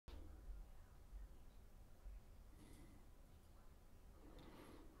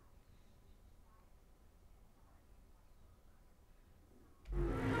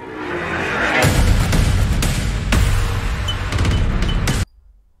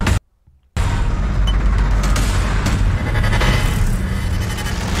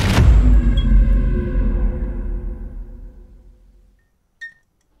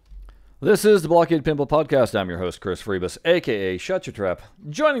This is the BlahCade Pinball Podcast. I'm your host, Chris Freebus, a.k.a. Shut Your Trap.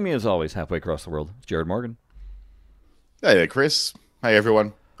 Joining me, as always, halfway across the world, it's Jared Morgan. Hey there, Chris. Hey,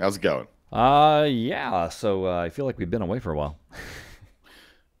 everyone. How's it going? Yeah, so I feel like we've been away for a while.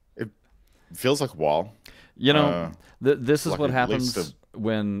 It feels like a while. You know, this is like what at least happens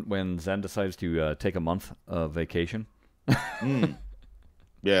when Zen decides to take a month of vacation.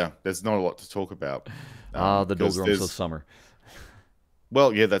 Yeah, there's not a lot to talk about. The doldrums of summer.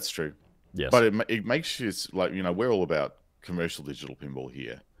 Well, yeah, that's true. Yes. But it makes you, like, we're all about commercial digital pinball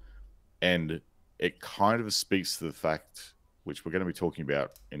here. And it kind of speaks to the fact, which we're going to be talking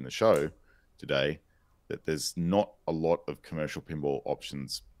about in the show today, that there's not a lot of commercial pinball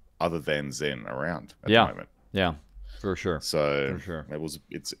options other than Zen around at the moment. Yeah, for sure. So for sure.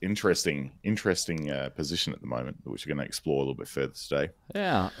 It's interesting position at the moment, which we're going to explore a little bit further today.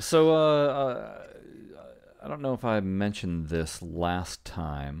 Yeah. So I don't know if I mentioned this last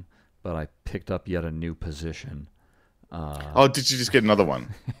time, but I picked up yet a new position. Oh, did you just get another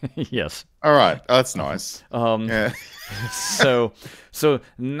one? Yes. All right. Oh, that's nice. Yeah. so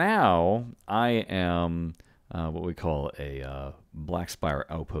now I am what we call a Black Spire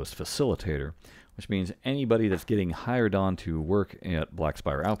Outpost facilitator, which means anybody that's getting hired on to work at Black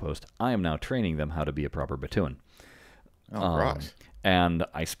Spire Outpost, I am now training them how to be a proper Batuan. Oh, right. And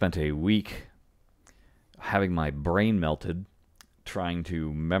I spent a week having my brain melted trying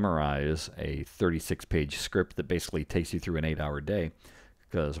to memorize a 36-page script that basically takes you through an 8-hour day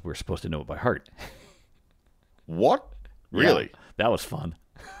because we're supposed to know it by heart. What? Really? Yeah, that was fun.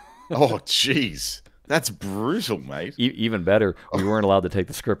 Oh, jeez. That's brutal, mate. Even better, we weren't allowed to take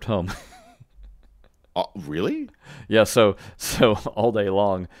the script home. Oh, really? Yeah, so all day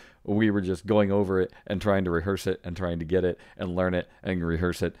long, we were just going over it and trying to rehearse it and trying to get it and learn it and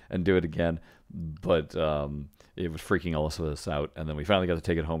rehearse it and do it again. But it was freaking all of us out. And then we finally got to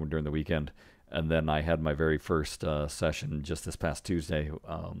take it home during the weekend. And then I had my very first session just this past Tuesday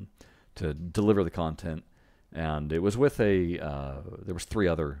to deliver the content. And it was with there was 3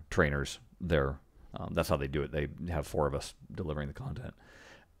 other trainers there. That's how they do it. They have 4 of us delivering the content.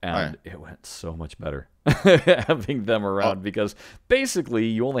 And it went so much better having them around because basically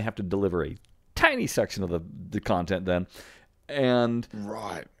you only have to deliver a tiny section of the content then. And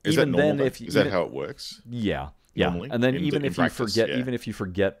right. Is that normal? Is that how it works? Yeah. Normally? And then even if you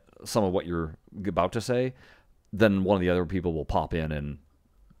forget some of what you're about to say, then one of the other people will pop in and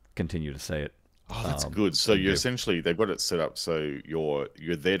continue to say it. Oh, that's good. So you essentially they've got it set up so you're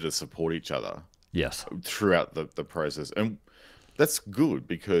there to support each other. Yes. Throughout the process. And that's good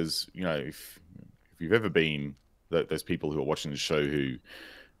because, if you've ever been those people who are watching the show who,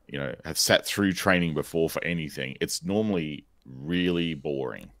 have sat through training before for anything, it's normally really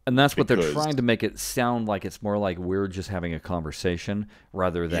boring. And that's what they're trying to make it sound like. It's more like we're just having a conversation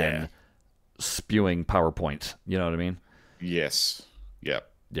rather than spewing PowerPoints. You know what I mean? Yes. Yeah.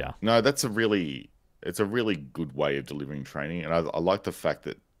 Yeah. No, it's a really good way of delivering training. And I like the fact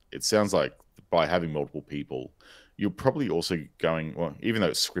that it sounds like by having multiple people, you're probably also going, well, even though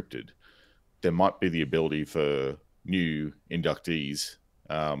it's scripted, there might be the ability for new inductees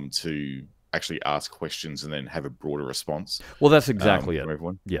to actually ask questions and then have a broader response. Well, that's exactly it. From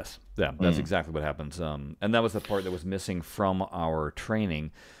everyone. Yes. Yeah, that's exactly what happens. And that was the part that was missing from our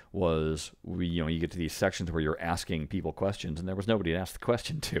training was you get to these sections where you're asking people questions and there was nobody to ask the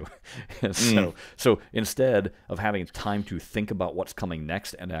question to. So instead of having time to think about what's coming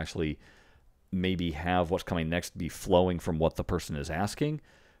next and actually maybe have what's coming next be flowing from what the person is asking,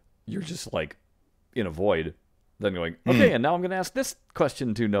 you're just like in a void, then going, okay, and now I'm going to ask this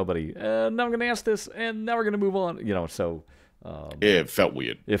question to nobody, and now I'm going to ask this, and now we're going to move on. So it felt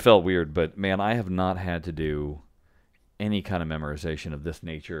weird. It felt weird, but man, I have not had to do any kind of memorization of this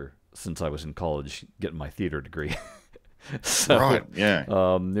nature since I was in college getting my theater degree. So, right, yeah.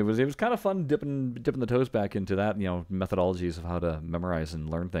 It was kind of fun dipping the toes back into that, methodologies of how to memorize and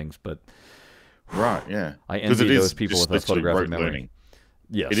learn things, but right, yeah. I envy those people with a photographic memory. Learning.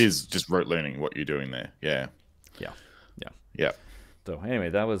 Yes. It is just rote learning what you're doing there. Yeah. Yeah. So anyway,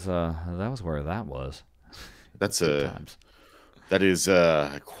 that was where that was. That's times. That is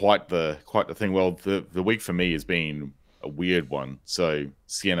quite the thing. Well, the week for me has been a weird one. So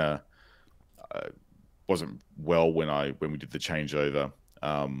Sienna wasn't well when we did the changeover.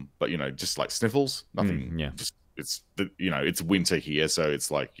 But just like sniffles, nothing. Yeah. Just it's winter here, so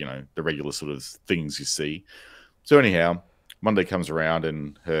it's like the regular sort of things you see. So anyhow, Monday comes around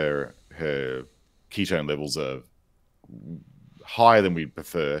and her ketone levels are higher than we'd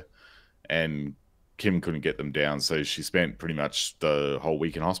prefer, and Kim couldn't get them down, so she spent pretty much the whole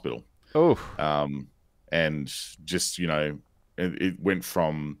week in hospital. Oh, and just it went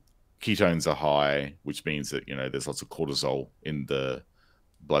from ketones are high, which means that there's lots of cortisol in the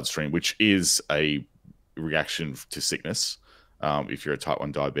bloodstream, which is a reaction to sickness if you're a type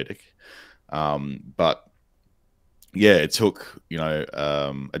 1 diabetic. But yeah, it took a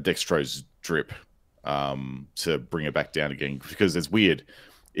dextrose drip to bring it back down again, because it's weird.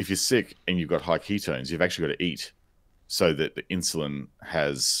 If you're sick and you've got high ketones, you've actually got to eat so that the insulin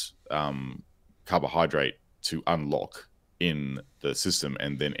has carbohydrate to unlock in the system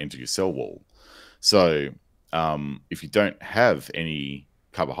and then enter your cell wall. So if you don't have any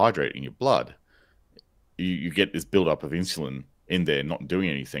carbohydrate in your blood, you get this buildup of insulin in there not doing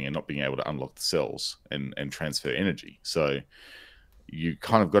anything and not being able to unlock the cells and transfer energy. So you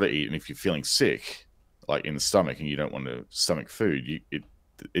kind of got to eat. And if you're feeling sick, like in the stomach, and you don't want to stomach food,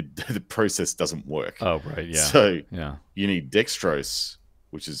 the process doesn't work. Oh, right, yeah. So you need dextrose,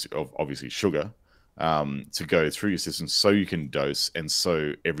 which is obviously sugar, to go through your system so you can dose and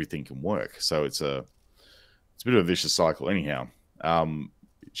so everything can work. So it's a bit of a vicious cycle. Anyhow,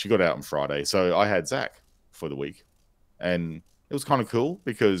 she got out on Friday, so I had Zach for the week, and it was kind of cool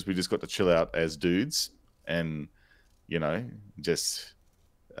because we just got to chill out as dudes and just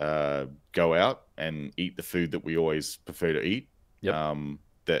go out and eat the food that we always prefer to eat. Yep.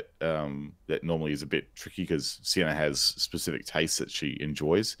 That normally is a bit tricky because Sienna has specific tastes that she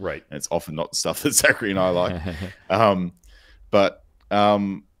enjoys, right? And it's often not the stuff that Zachary and I like.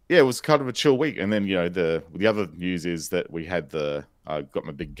 Yeah, it was kind of a chill week. And then the other news is that we had I got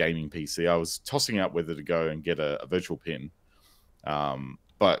my big gaming PC. I was tossing out whether to go and get a virtual pin,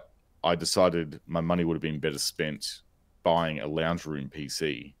 but I decided my money would have been better spent buying a lounge room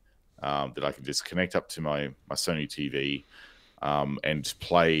PC that I could just connect up to my Sony TV and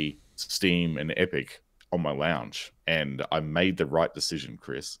play Steam and Epic on my lounge. And I made the right decision,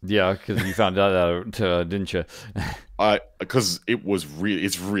 Chris. Yeah, because you found out, didn't you? Because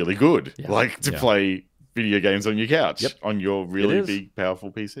it's really good. Yeah, to play video games on your couch on your really big,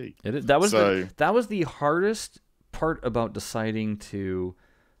 powerful PC. It is. That was the hardest part about deciding to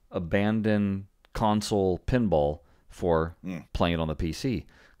abandon console pinball for playing it on the PC.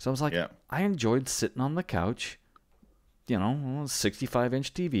 So I was like, I enjoyed sitting on the couch,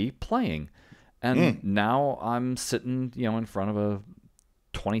 65-inch TV playing. And now I'm sitting, in front of a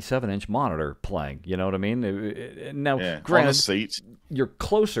 27-inch monitor playing. You know what I mean? Now, granted, on a seat, you're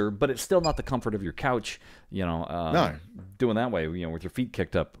closer, but it's still not the comfort of your couch. No. Doing that way, with your feet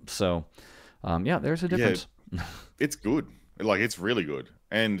kicked up. So, there's a difference. Yeah, it's good. It's really good.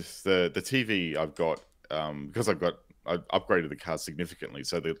 And the TV I've got, because I upgraded the card significantly.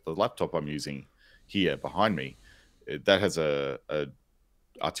 So the laptop I'm using here behind me, that has a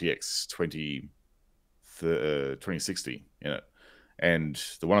RTX 2060 in it. And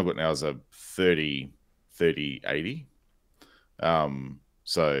the one I've got now is a 3080.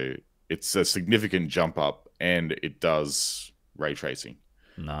 So it's a significant jump up, and it does ray tracing.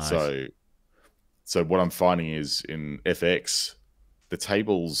 Nice. So what I'm finding is in FX, the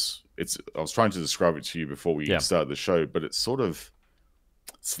tables, I was trying to describe it to you before we started the show, but it's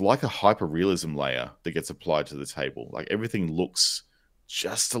like a hyper-realism layer that gets applied to the table. Like everything looks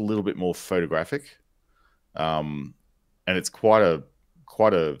just a little bit more photographic. And it's quite a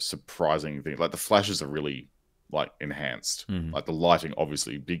surprising thing. Like the flashes are really enhanced. Like the lighting,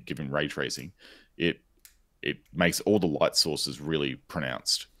 obviously, given ray tracing, it makes all the light sources really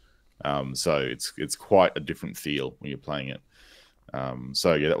pronounced. So it's quite a different feel when you're playing it.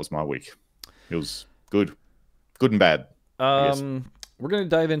 That was my week. It was good and bad. We're going to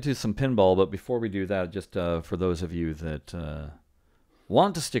dive into some pinball, but before we do that, just for those of you that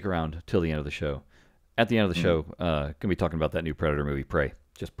want to stick around till the end of the show, at the end of the show, going to be talking about that new Predator movie, Prey.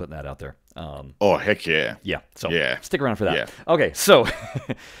 Just putting that out there. Oh, heck yeah. Yeah, so stick around for that. Yeah. Okay, so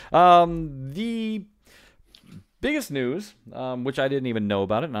the biggest news, which I didn't even know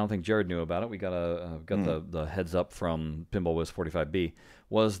about it, and I don't think Jared knew about it, we got the heads up from Pinball Wiz 45B,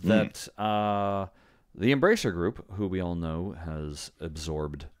 was that the Embracer Group, who we all know has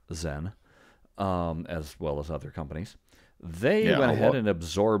absorbed Zen, as well as other companies, they went ahead and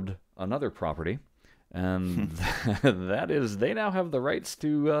absorbed another property, and that is they now have the rights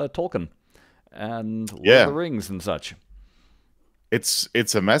to Tolkien and Lord of the Rings and such.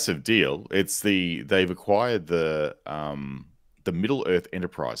 It's a massive deal. They've acquired the Middle Earth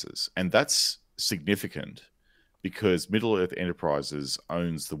Enterprises, and that's significant because Middle Earth Enterprises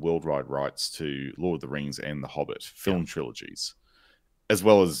owns the worldwide rights to Lord of the Rings and The Hobbit film trilogies, as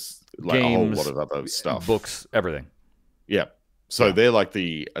well as games, a whole lot of other stuff, books, everything. Yeah. So they're like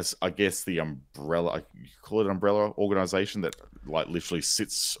the umbrella, you call it umbrella organization that literally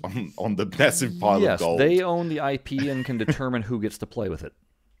sits on the massive pile of gold. Yes, they own the IP and can determine who gets to play with it.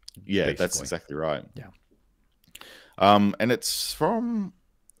 Yeah, that's basically. exactly right. Yeah. And it's from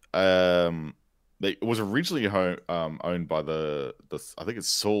it was originally owned by the I think it's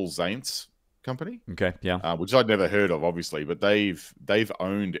Saul Zaentz company, Okay. Yeah. which I'd never heard of, obviously, but they've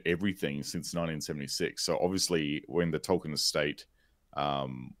owned everything since 1976. So obviously, when the Tolkien estate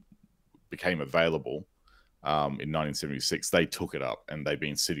um, became available in 1976, they took it up and they've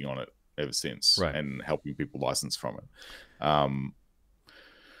been sitting on it ever since Right. and helping people license from it.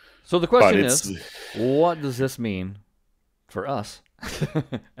 So the But question it's is, what does this mean for us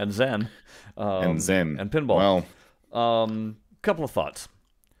and Zen and Zen. and pinball? Well, Couple of thoughts.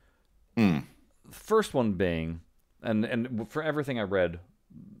 hmm, First one being, and for everything I read,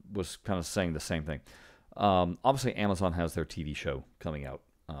 was kind of saying the same thing. Obviously, Amazon has their TV show coming out.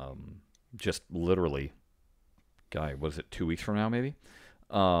 Just literally, was it 2 weeks from now, maybe?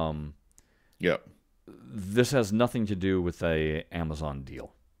 yeah. This has nothing to do with a Amazon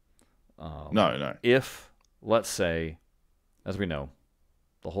deal. No. If, let's say, as we know,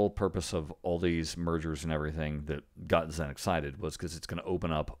 the whole purpose of all these mergers and everything that got Zen excited was because it's going to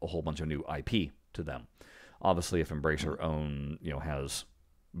open up a whole bunch of new IP to them. Obviously, if Embracer has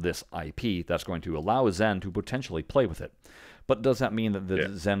this IP, that's going to allow Zen to potentially play with it. But does that mean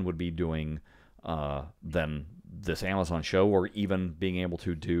that Zen would be doing then this Amazon show, or even being able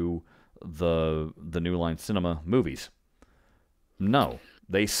to do the New Line Cinema movies? No,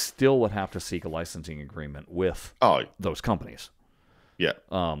 they still would have to seek a licensing agreement with those companies. Yeah.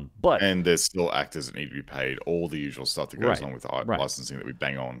 But and there's still actors that need to be paid, all the usual stuff that goes along with licensing that we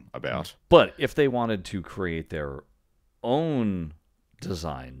bang on about. But if they wanted to create their own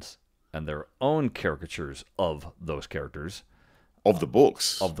designs and their own caricatures of those characters, of the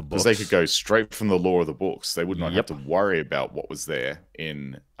books, because they could go straight from the lore of the books. They would not have to worry about what was there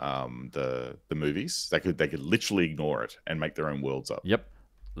in the movies. They could literally ignore it and make their own worlds up. Yep,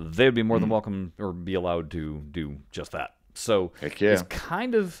 they would be more than welcome, or be allowed to do just that. So it's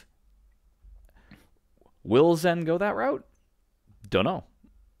kind of, will Zen go that route? Don't know,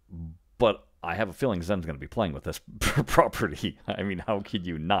 but I have a feeling Zen's going to be playing with this property. I mean, how could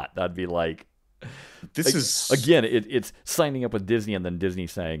you not? That'd be like, again, it's signing up with Disney and then Disney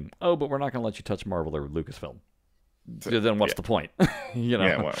saying, "Oh, but we're not going to let you touch Marvel or Lucasfilm." Then what's the point?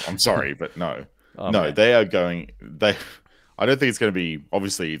 Yeah, well, I'm sorry, but no, they are going. I don't think it's going to be.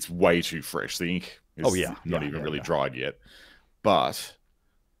 Obviously, it's way too fresh. The ink is not even really dried yet. But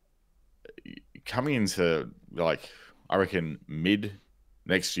coming into, like, I reckon mid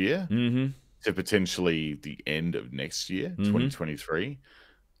next year to potentially the end of next year, 2023,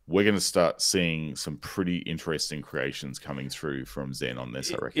 we're going to start seeing some pretty interesting creations coming through from Zen on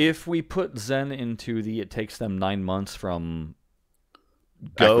this, I reckon. If we put Zen into it takes them 9 months from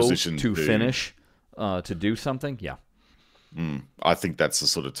go acquisition to finish to do something, yeah. I think that's the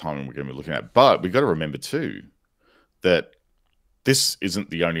sort of timing we're going to be looking at. But we've got to remember, too, that this isn't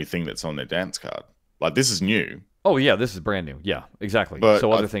the only thing that's on their dance card. Like, this is new. Oh, yeah, this is brand new. Yeah, exactly. But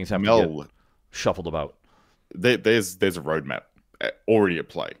so other things have to get shuffled about. There's a roadmap already at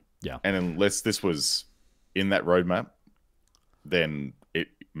play. Yeah. And unless this was in that roadmap, then it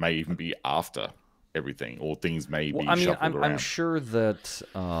may even be after everything, or things may be shuffled around. I'm sure that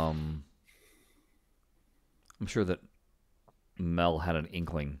Mel had an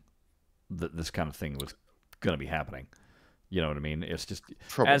inkling that this kind of thing was going to be happening. You know what I mean? It's just,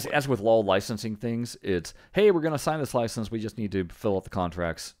 as with all licensing things, it's, hey, we're going to sign this license. We just need to fill out the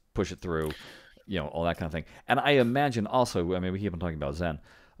contracts, push it through, all that kind of thing. And I imagine also, I mean, we keep on talking about Zen.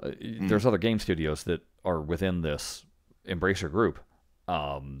 There's other game studios that are within this Embracer group.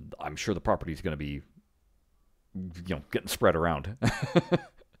 I'm sure the property is going to be, getting spread around.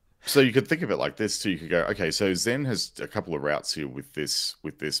 So you could think of it like this too. You could go, okay, so Zen has a couple of routes here with this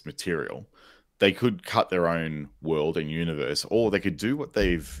material. They could cut their own world and universe, or they could do what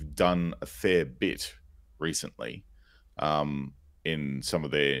they've done a fair bit recently in some of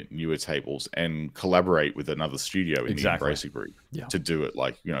their newer tables and collaborate with another studio in the Embracer group to do it.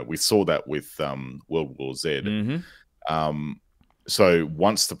 Like, we saw that with World War Z. So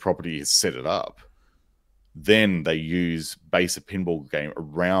once the property has set it up, then they base a pinball game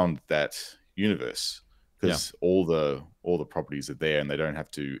around that universe, because all the properties are there and they don't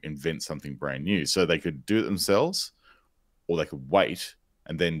have to invent something brand new. So they could do it themselves, or they could wait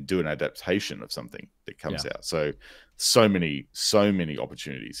and then do an adaptation of something that comes out. So many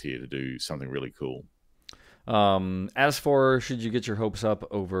opportunities here to do something really cool. As for, should you get your hopes up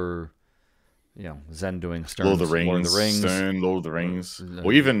over Zen doing Stern's Lord of the Rings, Stern, Lord of the Rings,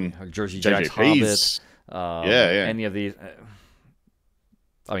 or even Jersey Jack's Hobbit, any of these,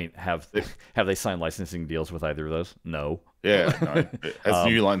 I mean, have they signed licensing deals with either of those? No. Yeah, no. Has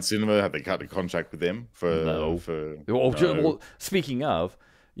New Line Cinema, have they cut a contract with them No. for Well, no. well, speaking of,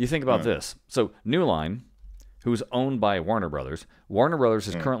 you think about this. So New Line, who's owned by Warner Brothers. Warner Brothers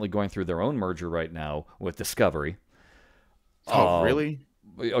is currently going through their own merger right now with Discovery. Oh, really?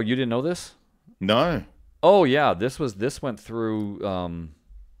 Oh, you didn't know this? No. Oh yeah, this went through.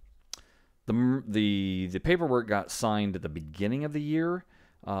 The paperwork got signed at the beginning of the year,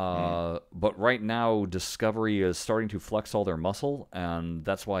 but right now Discovery is starting to flex all their muscle, and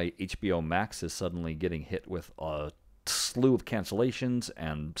that's why HBO Max is suddenly getting hit with a slew of cancellations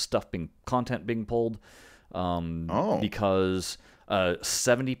and content being pulled. Because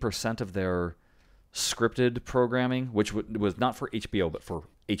 70% of their scripted programming, which was not for HBO but for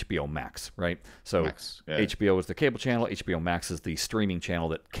HBO Max, right? So Max, yeah. HBO is the cable channel, HBO Max is the streaming channel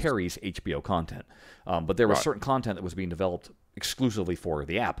that carries HBO content. But there was certain content that was being developed exclusively for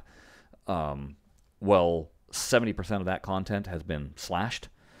the app. Well, 70% of that content has been slashed.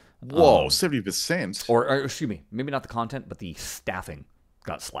 Whoa, 70%? Or excuse me, maybe not the content, but the staffing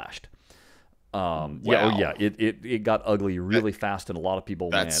got slashed. Wow. It got ugly really fast, and a lot of people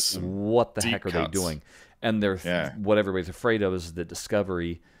went, "What the heck are they doing?" And what everybody's afraid of is that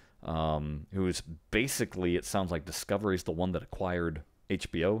Discovery, who is basically, it sounds like Discovery's the one that acquired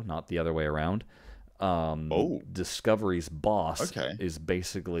HBO, not the other way around. Discovery's boss is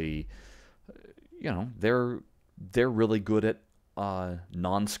basically, they're really good at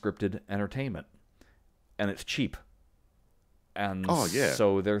non-scripted entertainment, and it's cheap. And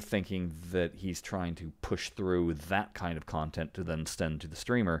so they're thinking that he's trying to push through that kind of content to then send to the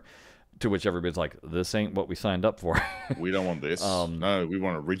streamer, to which everybody's like, this ain't what we signed up for. We don't want this. No, we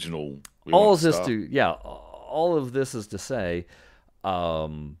want original. All of this is to say, you're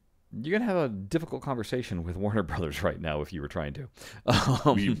going to have a difficult conversation with Warner Brothers right now if you were trying to.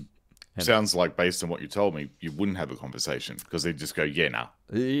 Sounds like, based on what you told me, you wouldn't have a conversation because they'd just go, "Yeah, nah."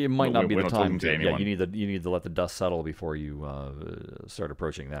 It might not be the time to. Yeah, you need to let the dust settle before you start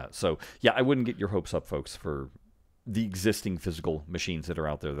approaching that. So, yeah, I wouldn't get your hopes up, folks, for the existing physical machines that are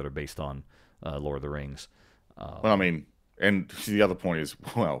out there that are based on Lord of the Rings. Well, I mean, and the other point is,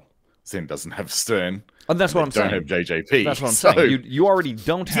 well, Zen doesn't have Stern. And that's what I'm saying. Don't have JJP. That's what I'm saying. You already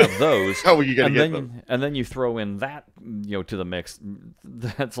don't have those. How are you going to get them? And then you throw in that to the mix.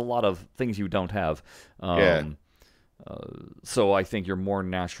 That's a lot of things you don't have. So I think you're more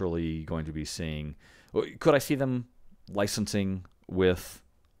naturally going to be seeing. Could I see them licensing with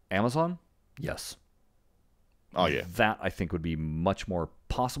Amazon? Yes. Oh yeah. That I think would be much more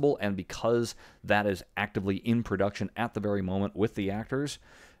possible, and because that is actively in production at the very moment with the actors,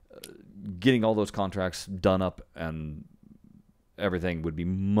 getting all those contracts done up and everything would be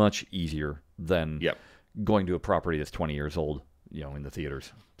much easier than going to a property that's 20 years old, in the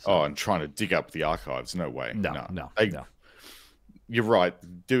theaters. So. And trying to dig up the archives. No way. No. You're right.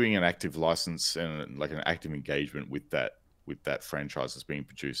 Doing an active license and like an active engagement with that franchise that's being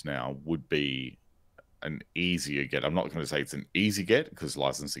produced now would be an easier get. I'm not going to say it's an easy get because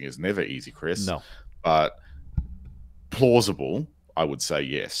licensing is never easy, Chris. No. But plausible, I would say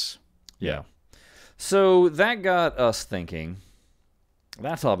yes. Yeah. So that got us thinking.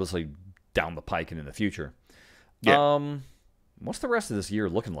 That's obviously down the pike and in the future. Yeah. What's the rest of this year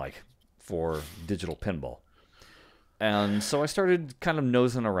looking like for digital pinball? And so I started kind of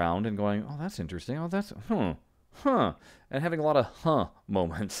nosing around and going, "Oh, that's interesting. Oh, that's and having a lot of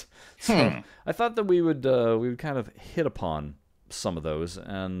moments." So I thought that we would kind of hit upon some of those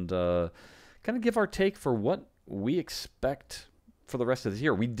and kind of give our take for what we expect for the rest of this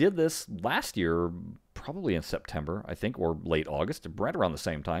year. We did this last year, probably in September, I think, or late August, right around the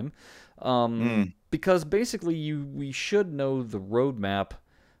same time, because basically we should know the roadmap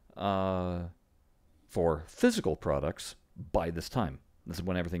for physical products by this time. This is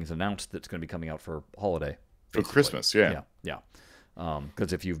when everything is announced that's going to be coming out for holiday. For Christmas, yeah.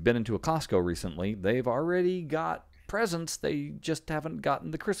 Because if you've been into a Costco recently, they've already got presents. They just haven't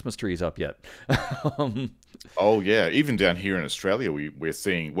gotten the Christmas trees up yet. Oh, yeah. Even down here in Australia, we're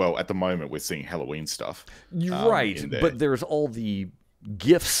seeing, well, at the moment, we're seeing Halloween stuff. Right. But there's all the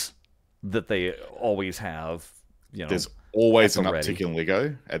gifts that they always have. There's always an uptick in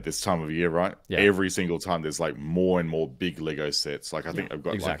Lego at this time of year, right? Yeah. Every single time there's like more and more big Lego sets. Like I think I've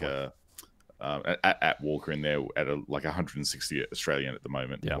got like at Walker in there at like 160 Australian at the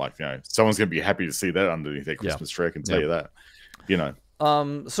moment. Yeah. Like, someone's going to be happy to see that underneath their Christmas tree. I can tell you that,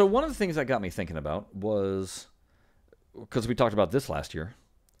 So one of the things that got me thinking about was, because we talked about this last year,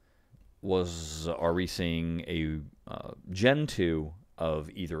 was are we seeing a Gen 2 of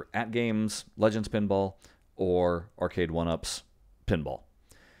either At Games Legends Pinball or Arcade 1-Up's Pinball?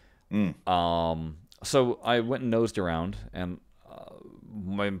 Mm. So I went and nosed around, and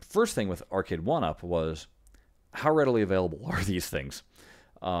my first thing with Arcade 1-Up was how readily available are these things?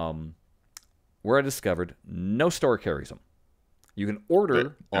 Where I discovered no store carries them. You can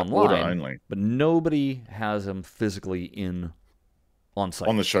order Order online, only but nobody has them physically on site.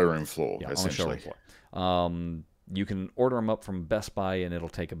 on the showroom floor, Yeah, essentially. on the showroom floor. You can order them up from Best Buy, and it'll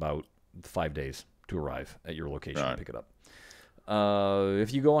take about 5 days to arrive at your location to pick it up.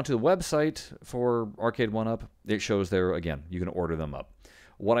 If you go onto the website for Arcade 1-Up, it shows there, again, you can order them up.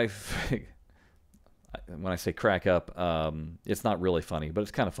 When I say crack up, it's not really funny, but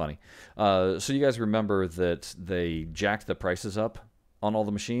it's kind of funny. So you guys remember that they jacked the prices up on all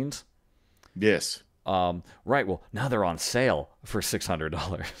the machines? Yes. Right, well, now they're on sale for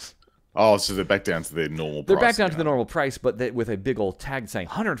 $600. Oh, so they're back down to their normal price. They're back down to the normal price, but with a big old tag saying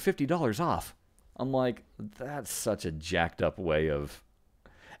 $150 off. I'm like, that's such a jacked up way of...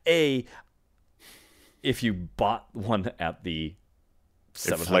 if you bought one at the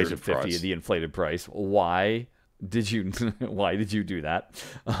 $750, the inflated price, why did you do that?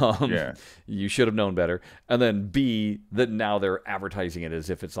 You should have known better. And then B, that now they're advertising it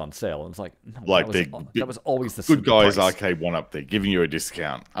as if it's on sale. And it's like, no, like that was always the good guys price. Arcade 1-Up. They're giving you a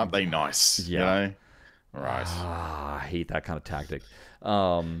discount. Aren't they nice? Yeah. You know? Right. I hate that kind of tactic.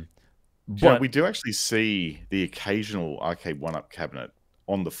 But we do actually see the occasional Arcade 1-Up cabinet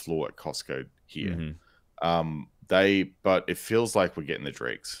on the floor at Costco here. But it feels like we're getting the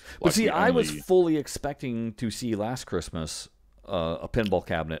dregs. But see, I was fully expecting to see last Christmas a pinball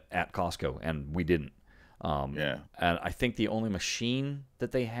cabinet at Costco, and we didn't. And I think the only machine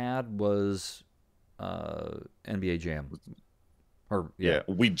that they had was NBA Jam.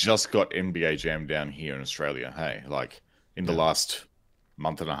 We just got NBA Jam down here in Australia. Hey, like in the last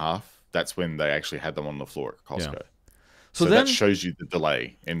month and a half, that's when they actually had them on the floor at Costco. Yeah. So then, that shows you the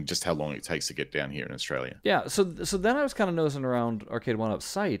delay and just how long it takes to get down here in Australia. Yeah, so then I was kind of nosing around Arcade 1-Up's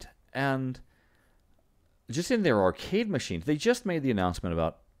site, and just in their arcade machines, they just made the announcement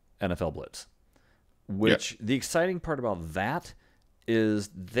about NFL Blitz, which the exciting part about that is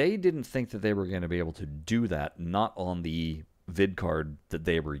they didn't think that they were going to be able to do that, not on the vid card that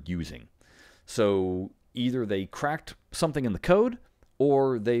they were using. So either they cracked something in the code,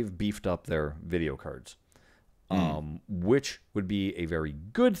 or they've beefed up their video cards. Which would be a very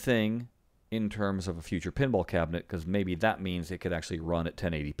good thing in terms of a future pinball cabinet, because maybe that means it could actually run at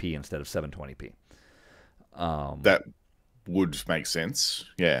 1080p instead of 720p. That would make sense.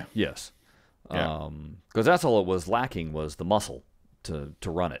 Yeah. Yes. Because that's all it was lacking, was the muscle to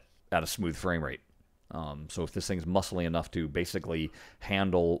run it at a smooth frame rate. So if this thing's muscly enough to basically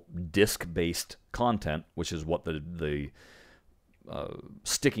handle disc-based content, which is what the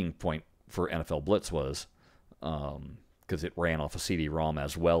sticking point for NFL Blitz was, because it ran off a CD-ROM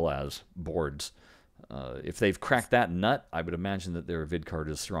as well as boards. If they've cracked that nut, I would imagine that their vid card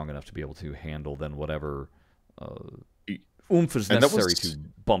is strong enough to be able to handle then whatever oomph is necessary to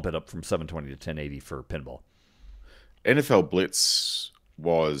bump it up from 720 to 1080 for pinball. NFL Blitz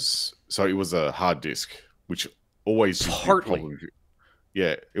was a hard disk, which always partly.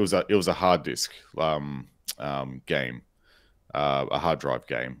 Yeah, it was a hard disk game, a hard drive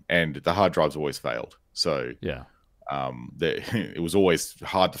game, and the hard drives always failed. So it was always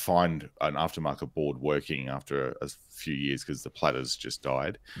hard to find an aftermarket board working after a few years because the platters just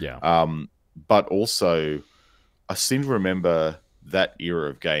died. Yeah. But also, I seem to remember that era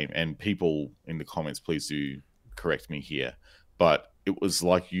of game, and people in the comments, please do correct me here, but it was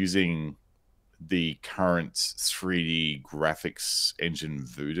like using the current 3D graphics engine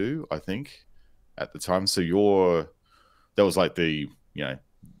Voodoo, I think, at the time. So that was like the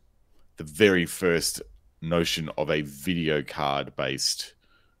very first notion of a video card based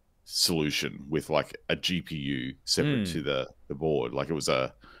solution with like a GPU separate to the board. Like it was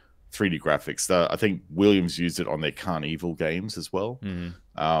a 3D graphics. I think Williams used it on their Carnival games as well.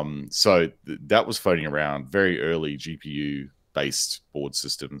 So that was floating around, very early GPU based board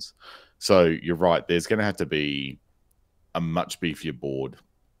systems. So you're right, there's going to have to be a much beefier board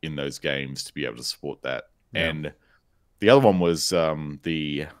in those games to be able to support that. Yeah. And the other one was Capcom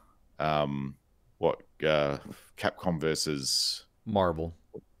versus Marvel.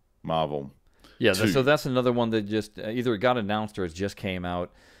 Yeah, so that's another one that just either got announced or it just came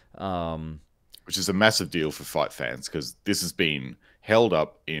out. Which is a massive deal for fight fans, because this has been held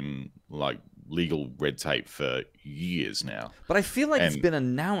up in like legal red tape for years now. But I feel like it's been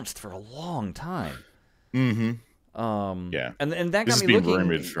announced for a long time. Mm-hmm. Yeah, and that got me looking. This has been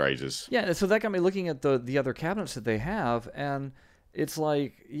rumored for ages. Yeah, so that got me looking at the other cabinets that they have, and it's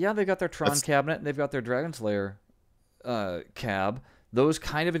like, yeah, they've got their Tron cabinet and they've got their Dragon's Lair cab, those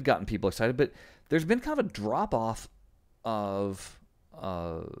kind of had gotten people excited, but there's been kind of a drop off of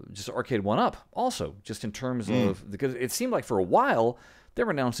just Arcade 1-Up also, just in terms of, because it seemed like for a while they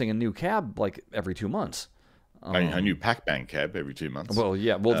were announcing a new cab like every 2 months. A new Pac-Man cab every 2 months. Well,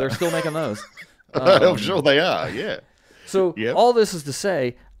 yeah, well, they're still making those. I'm sure they are, yeah. So all this is to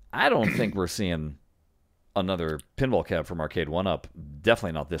say, I don't think we're seeing another pinball cab from Arcade 1-Up.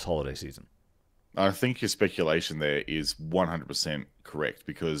 Definitely not this holiday season. I think your speculation there is 100% correct,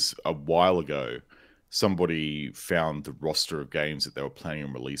 because a while ago, somebody found the roster of games that they were planning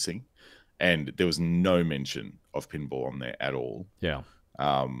on releasing, and there was no mention of pinball on there at all. Yeah.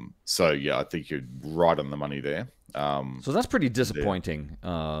 So, yeah, I think you're right on the money there. So that's pretty disappointing,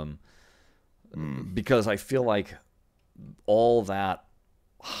 because I feel like all that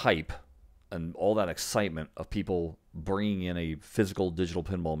hype and all that excitement of people bringing in a physical digital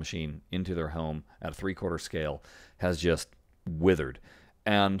pinball machine into their home at a 3/4 scale has just withered.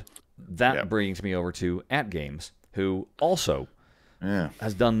 And that brings me over to At Games, who also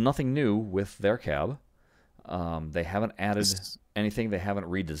has done nothing new with their cab. They haven't added anything. They haven't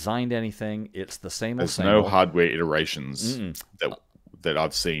redesigned anything. It's the same old same. There's no hardware iterations that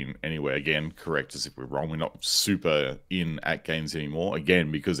I've seen anywhere. Again, correct us if we're wrong. We're not super in At Games anymore.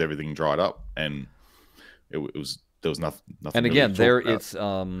 Again, because everything dried up and there was nothing. And really again, to talk about. it's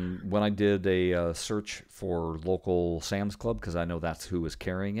when I did a search for local Sam's Club, because I know that's who was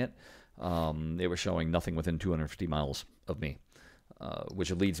carrying it. It was showing nothing within 250 miles of me,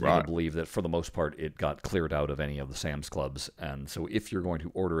 which leads me to believe that for the most part it got cleared out of any of the Sam's Clubs. And so if you're going to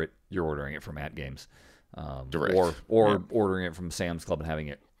order it, you're ordering it from At Games. Direct. Or ordering it from Sam's Club and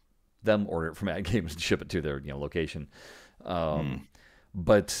having them order it from At Games and ship it to their location.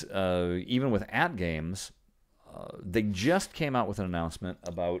 But even with At Games, they just came out with an announcement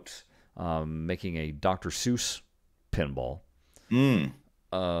about making a Dr. Seuss pinball,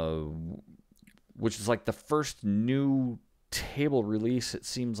 which is like the first new table release it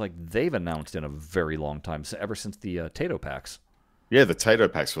seems like they've announced in a very long time, ever since the Tato packs. Yeah, the Tato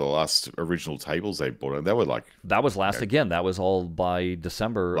packs were the last original tables they bought in. They were like... That was last again. That was all by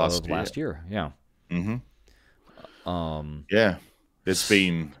December of last year. Yeah. Yeah. There's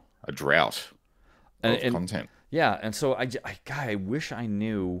been a drought of content. Yeah, and so I wish I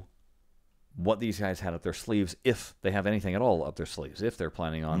knew what these guys had up their sleeves, if they have anything at all up their sleeves, if they're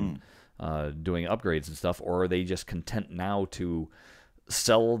planning on doing upgrades and stuff, or are they just content now to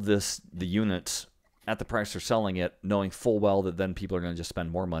sell the units at the price they're selling it, knowing full well that then people are going to just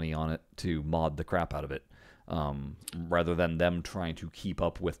spend more money on it to mod the crap out of it, rather than them trying to keep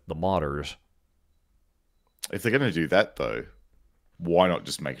up with the modders. If they're going to do that, though, why not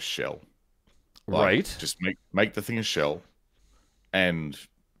just make a shell? Right. Just make the thing a shell, and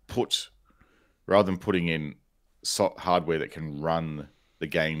rather than putting in hardware that can run the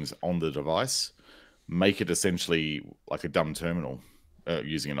games on the device, make it essentially like a dumb terminal,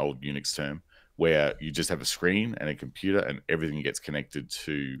 using an old Unix term, where you just have a screen and a computer and everything gets connected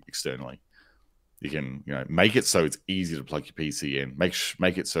to externally. You can make it so it's easy to plug your PC in.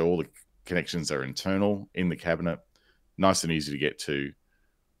 Make it so all the connections are internal in the cabinet, nice and easy to get to.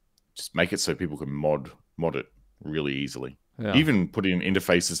 Just make it so people can mod it really easily. Yeah. Even put in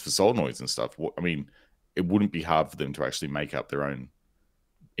interfaces for solenoids and stuff. I mean, it wouldn't be hard for them to actually make up their own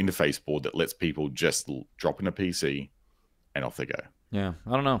interface board that lets people just drop in a PC and off they go. Yeah,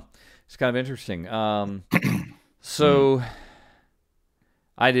 I don't know. It's kind of interesting. So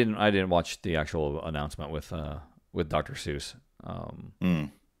I didn't watch the actual announcement with Dr. Seuss.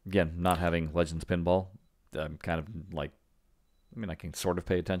 Again, not having Legends Pinball, I'm kind of like, I mean, I can sort of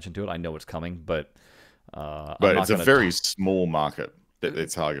pay attention to it. I know it's coming, but it's a very small market that they're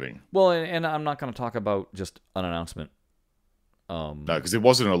targeting. Well, and I'm not going to talk about just an announcement. No, because there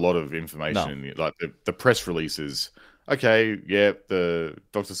wasn't a lot of information in the press releases. Okay, yeah, the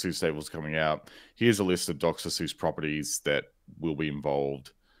Dr. Seuss table's coming out. Here's a list of Dr. Seuss properties that will be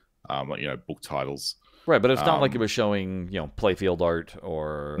involved. Book titles. Right, but it's not like it was showing, playfield art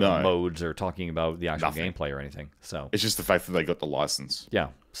or modes or talking about the actual gameplay or anything. So it's just the fact that they got the license. Yeah.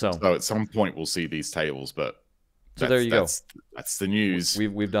 So at some point we'll see these tables, but there you go. That's the news.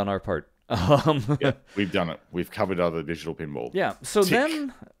 We've done our part. Yeah, we've done it. We've covered other digital pinball. Yeah. So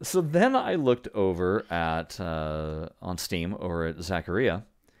then I looked over at on Steam or at Zaccaria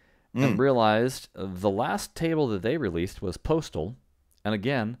and realized the last table that they released was Postal, and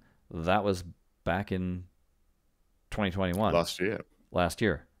again that was back in 2021. Last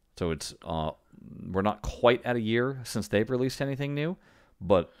year. So it's we're not quite at a year since they've released anything new,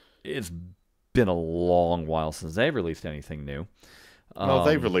 but it's been a long while since they've released anything new. Well,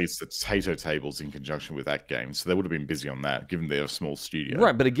 they released the Tato tables in conjunction with that game, so they would have been busy on that, given they're a small studio.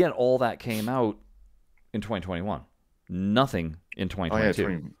 Right, but again, all that came out in 2021. Nothing in Oh yeah,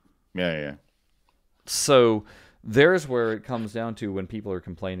 2022. yeah. So there's where it comes down to when people are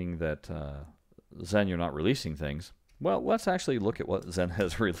complaining that Zen, you're not releasing things. Well, let's actually look at what Zen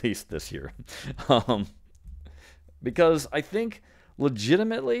has released this year. um, because I think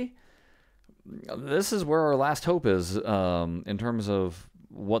legitimately this is where our last hope is in terms of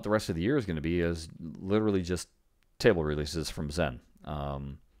what the rest of the year is going to be, is literally just table releases from Zen.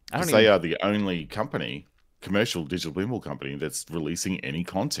 They are the only commercial digital pinball company that's releasing any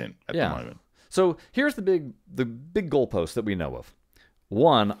content at the moment. So here's the big goalpost that we know of.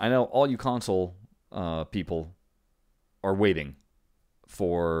 One, I know all you console people are waiting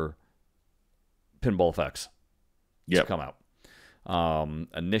for Pinball Effects to come out.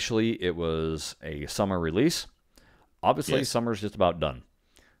 Initially, it was a summer release. Obviously, summer's just about done.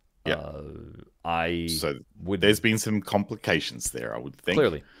 There's been some complications there, I would think.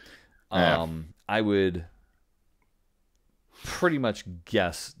 Clearly. I would pretty much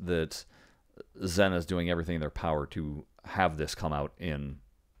guess that Zen is doing everything in their power to have this come out in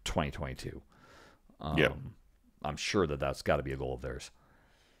 2022. I'm sure that that's got to be a goal of theirs.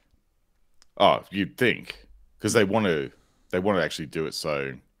 Oh, you'd think, because they want to actually do it,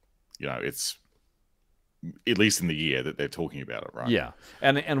 so it's at least in the year that they're talking about it, right? Yeah,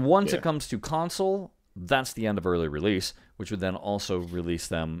 and once it comes to console, that's the end of early release, which would then also release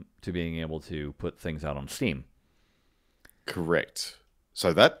them to being able to put things out on Steam. Correct.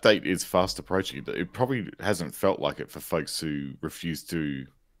 So that date is fast approaching. It probably hasn't felt like it for folks who refuse to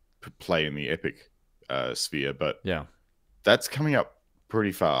play in the Epic sphere, but that's coming up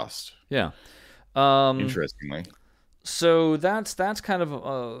pretty fast. Yeah. Interestingly. So that's kind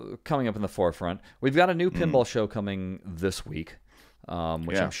of coming up in the forefront. We've got a new pinball show coming this week,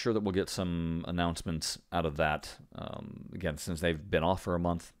 which I'm sure that we'll get some announcements out of that. Again, since they've been off for a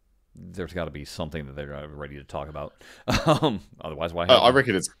month, there's got to be something that they're ready to talk about. Otherwise, why? I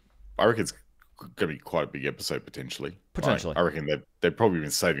reckon it's going to be quite a big episode potentially. Potentially, I reckon they've probably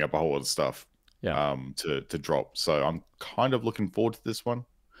been saving up a whole lot of stuff. To drop. So I'm kind of looking forward to this one.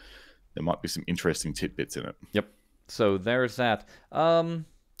 There might be some interesting tidbits in it. Yep. So there's that.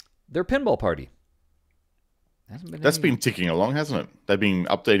 Their pinball party. That's been ticking along, hasn't it? They've been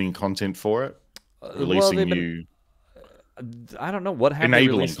updating content for it, releasing new. I don't know what happened.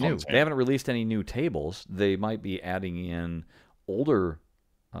 Enabling content. They haven't released any new tables. They might be adding in older.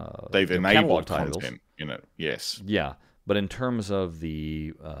 They've enabled content in it. Yes. Yeah. But in terms of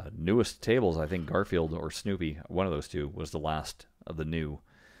the newest tables, I think Garfield or Snoopy, one of those two, was the last of the new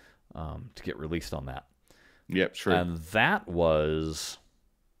to get released on that. Yep, true. And that was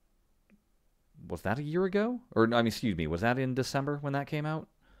that a year ago? Or, I mean, excuse me, was that in December when that came out?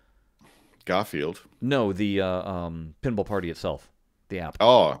 Garfield? No, the Pinball Party itself, the app.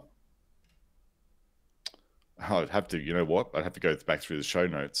 Oh. I'd have to, you know what? I'd have to go back through the show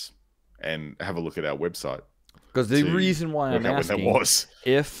notes and have a look at our website. Because the reason why I'm asking, was.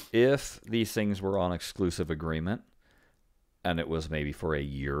 if these things were on exclusive agreement, and it was maybe for a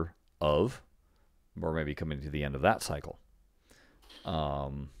year of, or maybe coming to the end of that cycle. I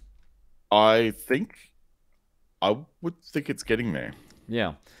would think it's getting there.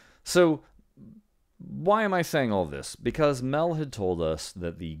 Yeah. So why am I saying all this? Because Mel had told us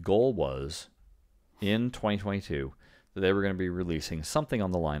that the goal was in 2022 that they were going to be releasing something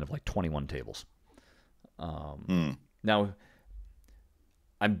on the line of like 21 tables. Now,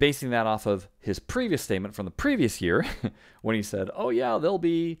 I'm basing that off of his previous statement from the previous year when he said, oh, yeah,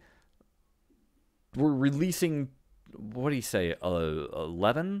 we're releasing, what did he say,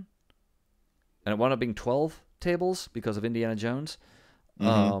 11? And it wound up being 12 tables because of Indiana Jones.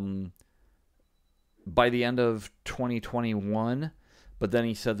 By the end of 2021, but then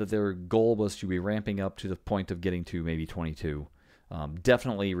he said that their goal was to be ramping up to the point of getting to maybe 22.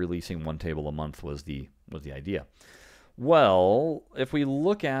 Definitely releasing one table a month was the idea. Well, if we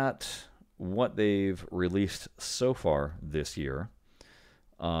look at what they've released so far this year,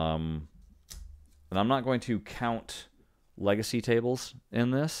 and I'm not going to count legacy tables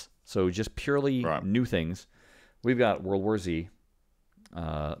in this, so just purely new things. We've got World War Z,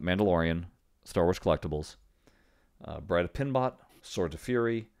 Mandalorian, Star Wars Collectibles, Bride of Pinbot, Swords of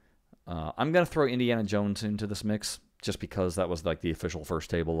Fury. I'm going to throw Indiana Jones into this mix just because that was like the official first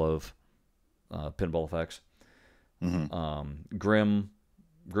table of Pinball Effects.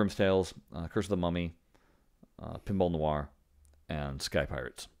 Grimm's Tales, Curse of the Mummy, Pinball Noir, and Sky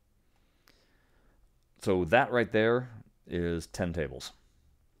Pirates. So that right there is 10 tables.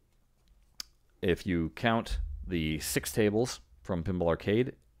 If you count the 6 tables from Pinball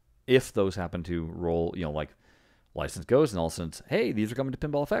Arcade, if those happen to roll, like license goes and all of a sudden, hey, these are coming to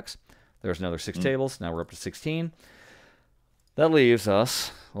Pinball FX. There's another 6 tables. Now we're up to 16. That leaves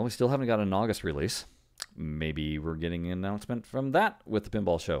us, well, we still haven't got an August release. Maybe we're getting an announcement from that with the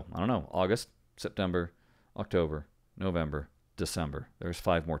Pinball Show. I don't know. August, September, October, November, December. There's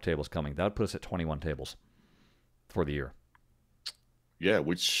 5 more tables coming. That would put us at 21 tables for the year. Yeah,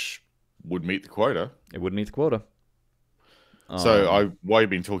 which would meet the quota. It would meet the quota. So while you've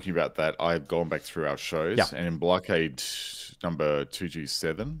been talking about that, I've gone back through our shows, Yeah. and in BlahCade number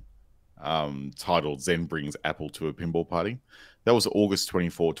 227, titled Zen Brings Apple to a Pinball Party, that was August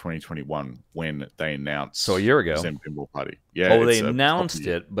 24, 2021, when they announced So a year ago. Zen Pinball Party. Yeah. Oh, they announced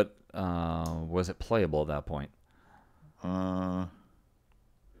it, but was it playable at that point? I'm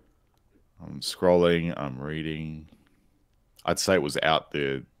scrolling, I'm reading. I'd say it was out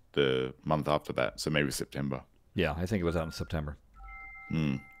the month after that, so maybe September. Yeah, I think it was out in September.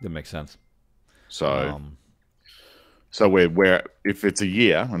 That makes sense. So, so we're if it's a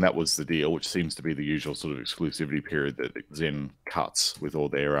year, and that was the deal, which seems to be the usual sort of exclusivity period that Zen cuts with all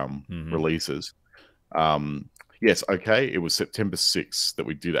their releases. Yes, okay. It was September 6th that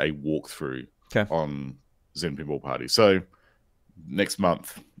we did a walkthrough on Zen Pinball Party. So next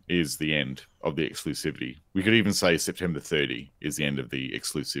month is the end of the exclusivity. We could even say September 30 is the end of the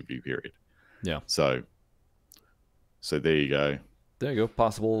exclusivity period. Yeah. So there you go. There you go.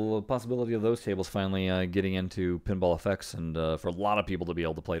 Possibility of those tables finally getting into Pinball FX, and for a lot of people to be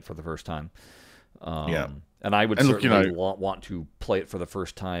able to play it for the first time. Yeah. And I would certainly want to play it for the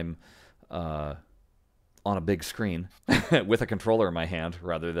first time on a big screen with a controller in my hand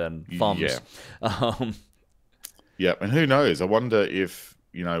rather than thumbs. Yeah. Yeah, and who knows? I wonder if,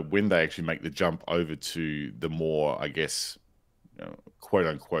 when they actually make the jump over to the more, I guess, quote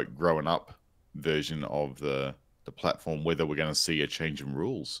unquote, growing up version of the platform, whether we're going to see a change in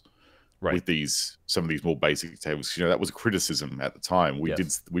rules with some of these more basic tables. That was a criticism at the time.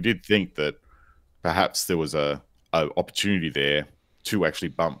 We did think that perhaps there was a opportunity there to actually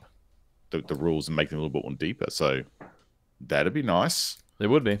bump the rules and make them a little bit more deeper. So that'd be nice. It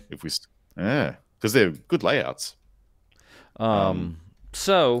would be if we, because they're good layouts.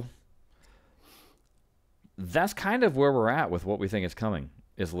 So that's kind of where we're at with what we think is coming.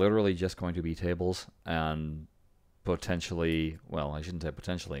 Is literally just going to be tables and potentially, well, I shouldn't say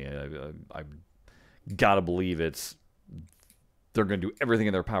potentially. I've got to believe they're going to do everything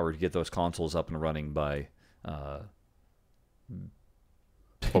in their power to get those consoles up and running by December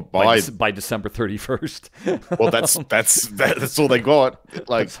 31st. Well, that's all they got.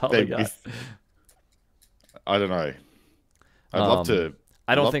 Like that's all they got. I don't know. I'd love to.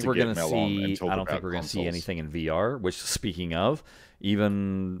 I don't think we're going to see. I don't think we're going to see anything in VR. Which, speaking of,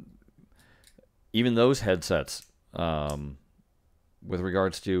 even those headsets, with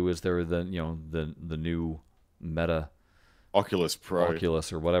regards to, is there the new Meta Oculus Pro,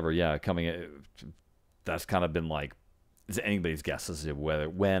 Oculus or whatever, coming. That's kind of been like, it's anybody's guess as to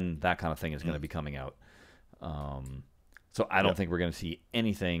when that kind of thing is going to be coming out. So I don't think we're going to see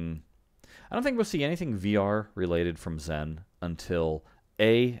anything. I don't think we'll see anything VR related from Zen until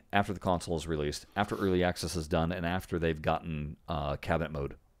after the console is released, after early access is done, and after they've gotten cabinet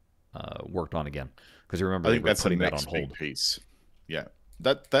mode worked on again. Because you remember, I think that's putting the that next on hold. big piece. Yeah,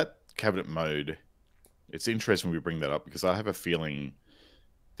 that cabinet mode. It's interesting when we bring that up because I have a feeling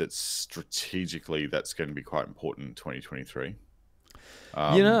that strategically that's going to be quite important in 2023.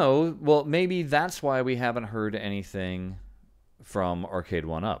 Well, maybe that's why we haven't heard anything from Arcade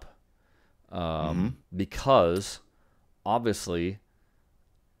 1-Up. Because obviously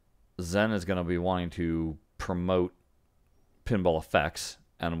Zen is going to be wanting to promote Pinball Effects,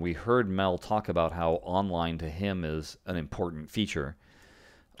 and we heard Mel talk about how online to him is an important feature.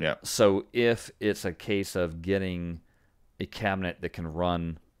 Yeah. So if it's a case of getting a cabinet that can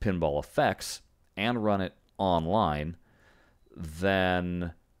run Pinball Effects and run it online,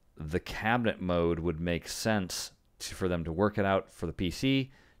 then the cabinet mode would make sense for them to work it out for the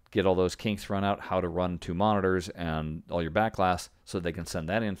PC, get all those kinks run out, how to run 2 monitors and all your back glass, so they can send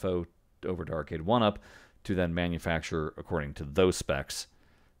that info over to Arcade 1-Up to then manufacture according to those specs.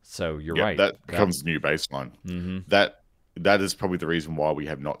 So you're right. That becomes a new baseline. That is probably the reason why we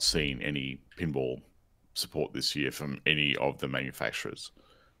have not seen any pinball support this year from any of the manufacturers.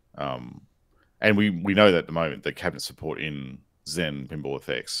 And we know that at the moment the cabinet support in Zen Pinball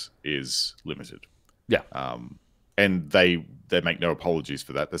FX is limited. Yeah. And they make no apologies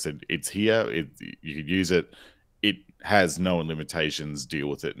for that. They said it's here, you could use it. It has known limitations. Deal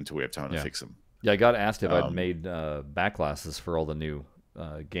with it until we have time to fix them. Yeah, I got asked if I'd made back glasses for all the new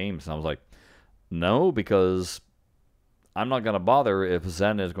games, and I was like, no, because I'm not going to bother if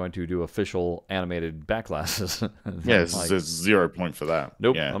Zen is going to do official animated back glasses. Yeah, Like, there's 0 point for that.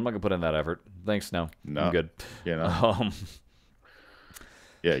 nope, Yeah, I'm not going to put in that effort. Thanks, no. I'm no, good. you know, Um,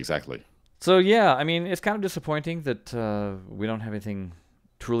 yeah, exactly. so, yeah, I mean, it's kind of disappointing that we don't have anything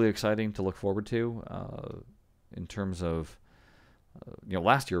truly exciting to look forward to in terms of,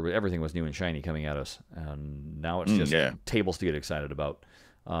 last year everything was new and shiny coming at us, and now it's just Yeah, tables to get excited about.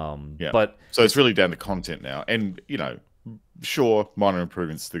 yeah. But So it's really down to content now, and sure, minor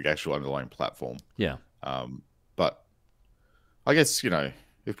improvements to the actual underlying platform. yeah, But I guess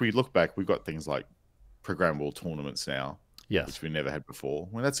if we look back, we've got things like programmable tournaments now, yes, which we never had before.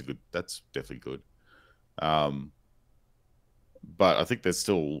 Well, that's definitely good. Um, but I think there's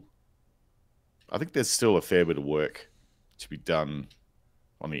still a fair bit of work to be done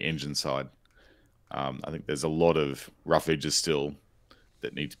on the engine side. I think there's a lot of rough edges still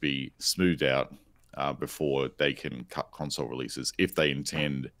that need to be smoothed out before they can cut console releases, if they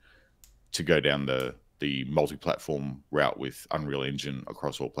intend to go down the multi-platform route with Unreal Engine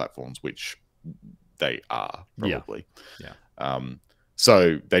across all platforms, which they are probably. Yeah.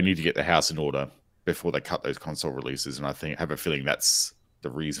 So they need to get the house in order before they cut those console releases, and I have a feeling that's the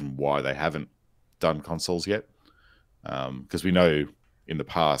reason why they haven't done consoles yet, because we know in the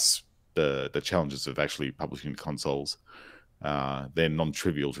past the challenges of actually publishing consoles, they're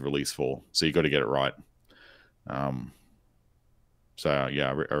non-trivial to release for, so you got to get it right. So yeah,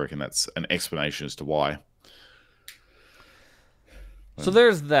 I reckon that's an explanation as to why. So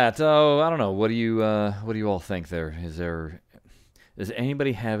there's that. Oh, I don't know. What do you all think? Does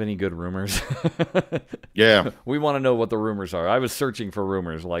anybody have any good rumors? Yeah, we want to know what the rumors are. I was searching for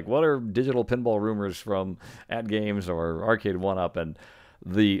rumors, like what are digital pinball rumors from @Games or Arcade 1-Up, and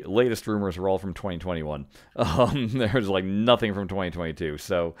the latest rumors are all from 2021. There's like nothing from 2022.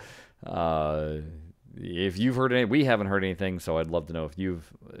 So if you've heard any, we haven't heard anything. So I'd love to know if you've,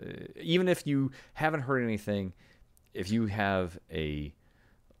 even if you haven't heard anything, if you have a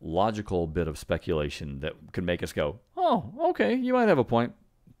logical bit of speculation that could make us go, oh, okay, you might have a point,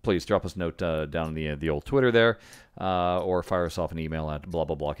 please drop us a note down in the old Twitter there, or fire us off an email at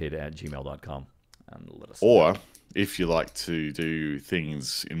blahblahblockade@gmail.com and let us know. Or if you like to do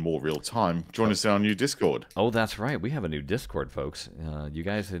things in more real time, join us in our new Discord. Oh, that's right. We have a new Discord, folks. You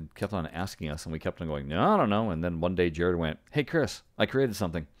guys had kept on asking us, and we kept on going, no, I don't know. And then one day Jared went, hey, Chris, I created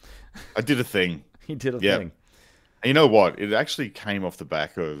something. I did a thing. He did a thing. And you know what? It actually came off the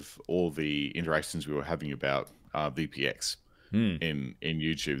back of all the interactions we were having about VPX in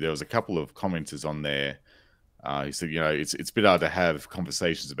YouTube. There was a couple of commenters on there. He said, it's a bit hard to have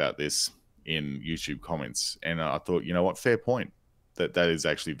conversations about this in YouTube comments. And I thought, you know what? Fair point. That is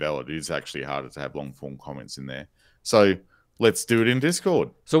actually valid. It is actually harder to have long form comments in there. So let's do it in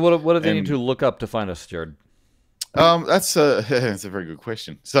Discord. So what do they need to look up to find us, Jared? That's a very good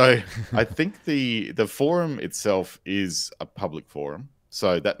question. So I think the forum itself is a public forum,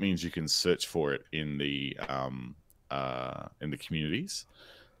 so that means you can search for it in the communities,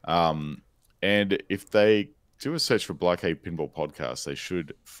 and if they do a search for BlahCade Pinball Podcast, they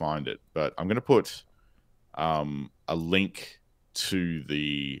should find it. But I'm going to put a link to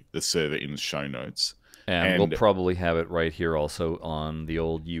the server in the show notes, and we'll probably have it right here also on the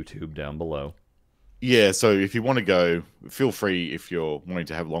old YouTube down below. Yeah, so if you want to go, feel free if you're wanting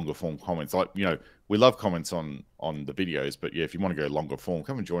to have longer form comments. Like, we love comments on the videos, but yeah, if you want to go longer form,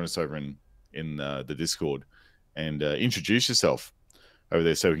 come and join us over in the Discord and introduce yourself over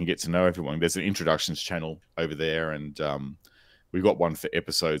there so we can get to know everyone. There's an introductions channel over there, and we've got one for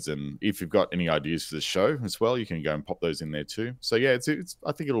episodes. And if you've got any ideas for the show as well, you can go and pop those in there too. So yeah, it's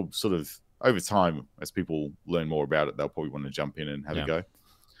I think it'll sort of, over time, as people learn more about it, they'll probably want to jump in and have a go.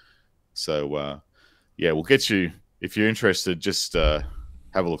 So yeah, we'll get you, if you're interested, just have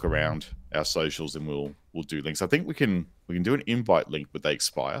a look around our socials and we'll do links. I think we can do an invite link, but they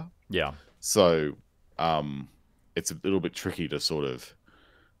expire. Yeah. So it's a little bit tricky to sort of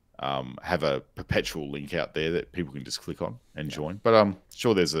have a perpetual link out there that people can just click on and join. But I'm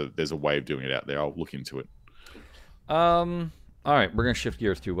sure there's a way of doing it out there. I'll look into it. All right, we're gonna shift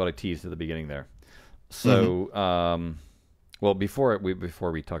gears to what I teased at the beginning there. So, well, before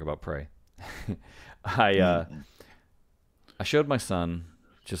we talk about Prey. I showed my son,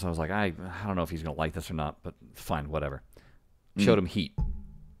 I was like, I don't know if he's going to like this or not, but fine, whatever. Showed him Heat.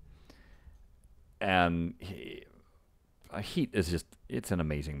 And Heat is it's an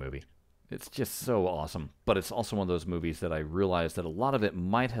amazing movie. It's just so awesome. But it's also one of those movies that I realized that a lot of it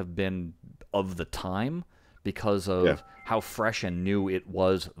might have been of the time because of how fresh and new it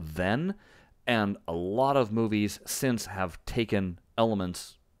was then. And a lot of movies since have taken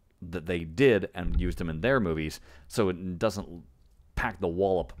elements that they did and used them in their movies, so it doesn't pack the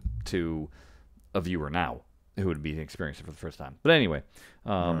wallop to a viewer now who would be experiencing it for the first time. But anyway,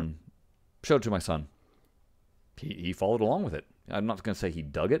 showed it to my son. He followed along with it. I'm not going to say he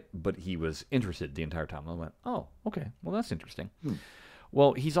dug it, but he was interested the entire time. I went, oh, okay, well, that's interesting.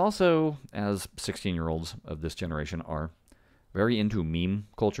 Well, he's also, as 16-year-olds of this generation are, very into meme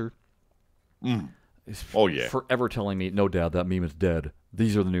culture. Oh, yeah. Forever telling me, no, Dad, that meme is dead.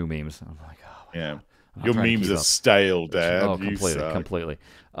 These are the new memes. I'm like, oh, my God. Your memes are stale, Dad. Oh, completely.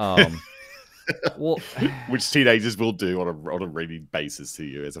 Well, which teenagers will do on a reading basis to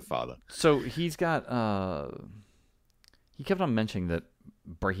you as a father. So he's got. He kept on mentioning that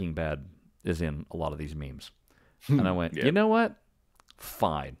Breaking Bad is in a lot of these memes, and I went, you know what?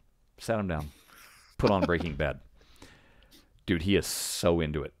 Fine. Sat him down. Put on Breaking Bad. Dude, he is so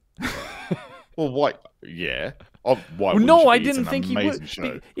into it. Well, why? Yeah. Oh, why? No, I didn't think he would.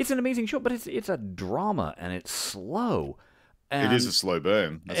 Show. It's an amazing show, but it's a drama and it's slow. And, it is a slow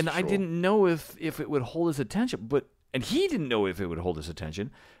burn. And I didn't know if it would hold his attention, and he didn't know if it would hold his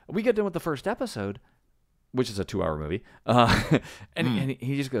attention. We get done with the first episode, which is a 2-hour movie, and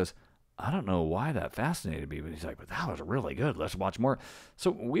he just goes, I don't know why that fascinated me, but he's like, but that was really good. Let's watch more.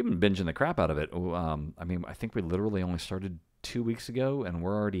 So we've been binging the crap out of it. I mean, I think we literally only started 2 weeks ago, and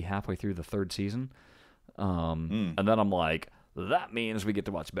we're already halfway through the 3rd season. And then I'm like, that means we get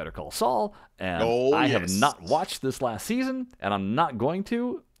to watch Better Call Saul, and I have not watched this last season, and I'm not going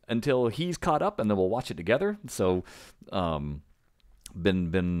to until he's caught up, and then we'll watch it together. So,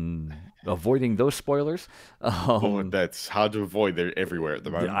 been avoiding those spoilers. That's hard to avoid. They're everywhere at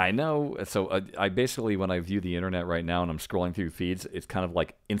the moment. I know. So I basically, when I view the internet right now and I'm scrolling through feeds, it's kind of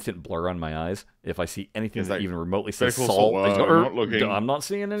like instant blur on my eyes. If I see anything that even remotely says Saul, I go, I'm not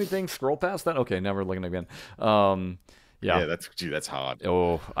seeing anything. Scroll past that. Okay, never looking again. Yeah, that's hard.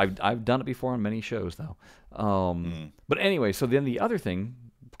 Oh, I've done it before on many shows though. But anyway, so then the other thing,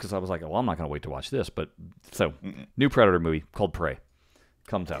 because I was like, well, I'm not going to wait to watch this. But so new Predator movie called Prey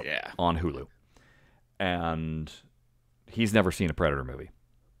comes out on Hulu, and he's never seen a Predator movie.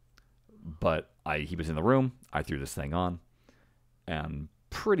 But he was in the room. I threw this thing on, and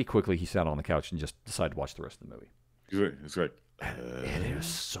pretty quickly he sat on the couch and just decided to watch the rest of the movie. It's great. It is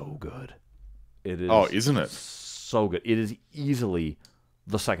so good. It is. Oh, isn't it? So good. It is easily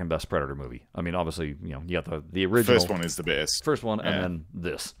the second best Predator movie. I mean, obviously, you got the original. First one is the best. First one, and then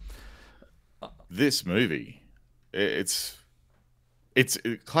this. This movie, it's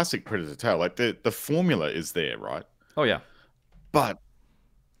a classic Predator tale. Like the formula is there, right? Oh yeah, but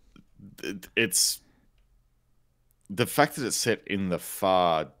it's the fact that it's set in the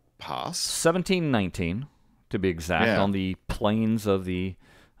far past, 1719 to be exact, on the plains of the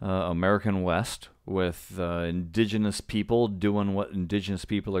American West, with indigenous people doing what indigenous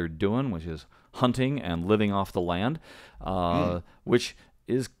people are doing, which is hunting and living off the land, which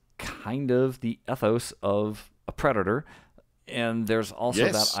is kind of the ethos of a predator. And there's also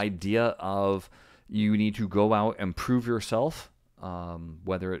that idea of you need to go out and prove yourself,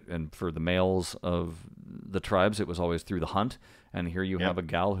 and for the males of the tribes, it was always through the hunt. And here you have a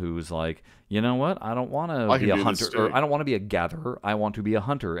gal who's like, you know what? I don't want to be a hunter, or I don't want to be a gatherer. I want to be a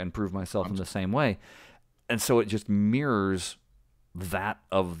hunter and prove myself in the same way. And so it just mirrors that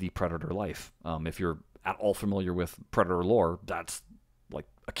of the predator life. If you're at all familiar with predator lore, that's like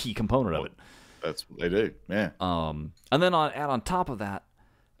a key component of it. That's what they do, yeah. And then add on top of that,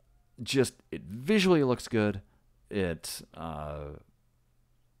 just it visually looks good. It's got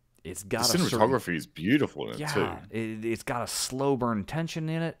the cinematography is beautiful in it too. It's got a slow burn tension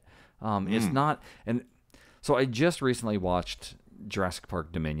in it. It's not, and so I just recently watched Jurassic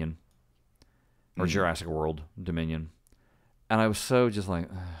Park Dominion, or Jurassic World Dominion, and I was so just like,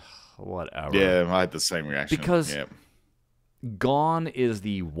 whatever. Yeah, I had the same reaction because gone is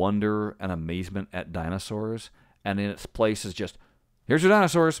the wonder and amazement at dinosaurs, and in its place is just, here's your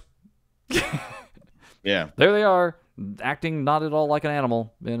dinosaurs. Yeah, there they are, acting not at all like an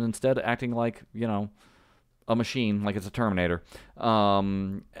animal, and instead acting like, a machine, like it's a Terminator.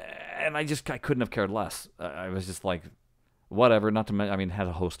 And I couldn't have cared less. I was just like, whatever. Not to mention, I mean, it had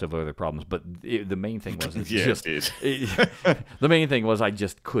a host of other problems, but the main thing was the main thing was I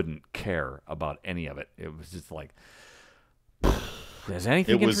just couldn't care about any of it. It was just like, is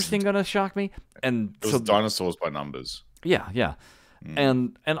anything interesting going to shock me? And it was dinosaurs by numbers. Yeah.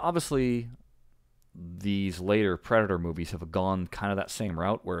 And obviously, these later Predator movies have gone kind of that same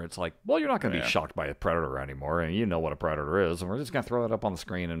route where it's like, well, you're not going to be shocked by a Predator anymore, and you know what a Predator is, and we're just going to throw it up on the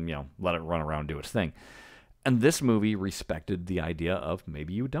screen and let it run around and do its thing. And this movie respected the idea of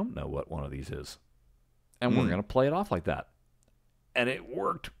maybe you don't know what one of these is, and we're going to play it off like that. and it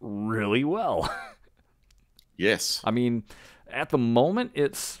worked really well. Yes. I mean, at the moment,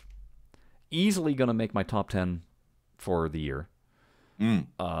 it's easily going to make my top 10 for the year.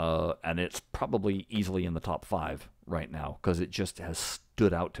 And it's probably easily in the top 5 right now because it just has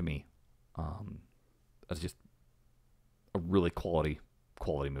stood out to me as just a really quality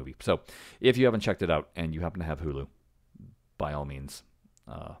movie. So if you haven't checked it out and you happen to have Hulu, by all means,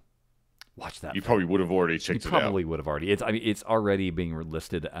 watch that. You probably would have already checked it out. You probably would have already. It's already being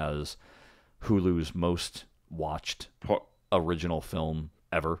listed as Hulu's most watched original film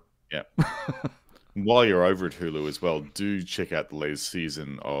ever. Yeah. While you're over at Hulu as well, do check out the latest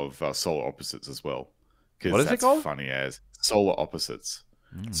season of Solar Opposites as well. What is it called? Funny as Solar Opposites.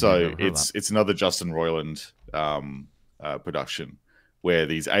 So it's another Justin Roiland production where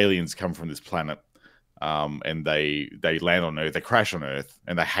these aliens come from this planet and they land on Earth, they crash on Earth,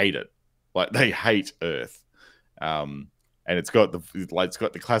 and they hate it. Like they hate Earth. And it's got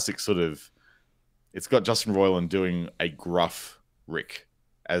the classic sort of, it's got Justin Roiland doing a gruff Rick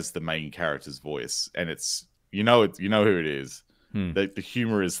as the main character's voice, and it's you know who it is. The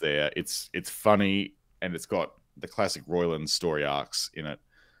humor is there. It's funny, and it's got the classic Roiland story arcs in it.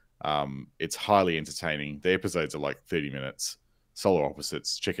 It's highly entertaining. The episodes are like 30 minutes. Solar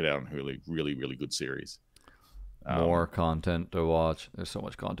Opposites. Check it out on Hulu. Really, really good series. More content to watch. There's so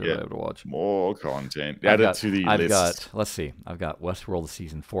much content I have to watch. More content. Add it to the list. Let's see. I've got Westworld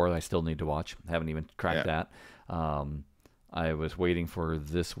season 4 that I still need to watch. I haven't even cracked that. I was waiting for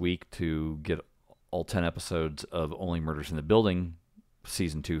this week to get all 10 episodes of Only Murders in the Building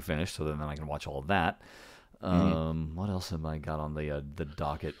season 2 finished, so then I can watch all of that. What else have I got on the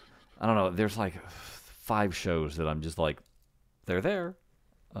docket? I don't know. There's like 5 shows that I'm just like, they're there.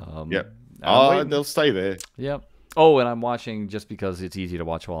 Yep. They'll stay there. Yep. Oh, and I'm watching just because it's easy to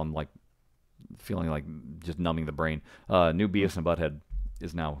watch while I'm like feeling like just numbing the brain. New Beavis and Butthead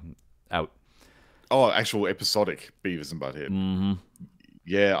is now out. Oh, actual episodic Beavis and Butthead. Mm-hmm.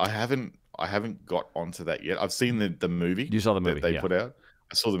 Yeah, I haven't got onto that yet. I've seen the movie. You saw the movie that they put out.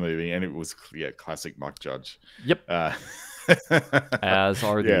 I saw the movie, and it was classic Mike Judge. Yep. As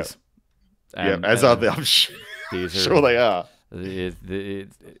are these. And, as are the. I'm sure they are. I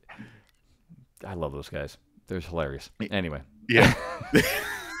love those guys. They're hilarious. Anyway. Yeah.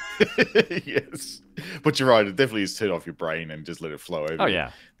 Yes. But you're right. It definitely is turn off your brain and just let it flow over. Oh,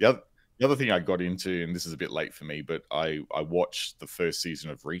 yeah. The other thing I got into, and this is a bit late for me, but I watched the first season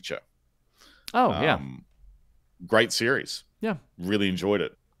of Reacher. Oh, yeah. Great series. Yeah. Really enjoyed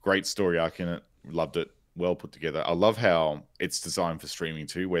it. Great story arc in it. Loved it. Well put together. I love how it's designed for streaming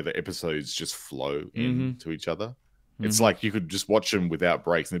too, where the episodes just flow into each other. It's like you could just watch them without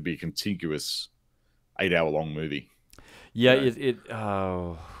breaks and it'd be a contiguous 8-hour-long movie. Yeah,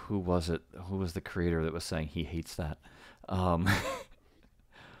 who was it? Who was the creator that was saying he hates that? I'm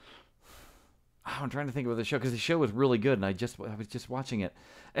trying to think of the show because the show was really good, and I was just watching it.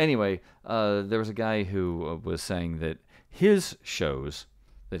 Anyway, there was a guy who was saying that his shows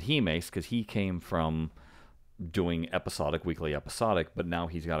that he makes, because he came from doing weekly episodic, but now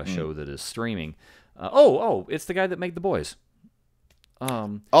he's got a show that is streaming. It's the guy that made The Boys.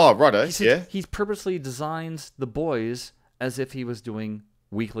 Right, yeah. He purposely designs The Boys as if he was doing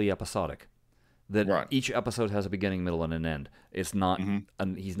weekly episodic. That each episode has a beginning, middle, and an end. It's not,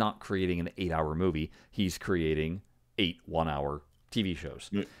 and he's not creating an 8-hour movie. He's creating 8 one-hour TV shows.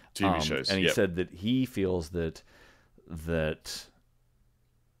 TV shows, and he said that he feels that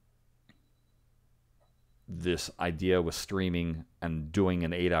this idea with streaming and doing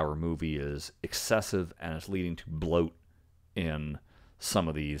an 8-hour movie is excessive, and it's leading to bloat in some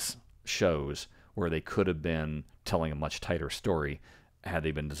of these shows where they could have been telling a much tighter story had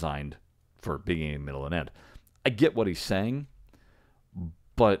they been designed for beginning, middle, and end. I get what he's saying,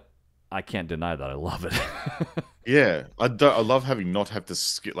 but I can't deny that I love it. Yeah, I love having not have to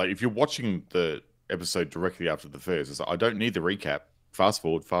skip. Like if you're watching the episode directly after the first, it's like, I don't need the recap. Fast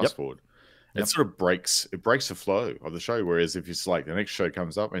forward. It sort of breaks the flow of the show. Whereas if it's like the next show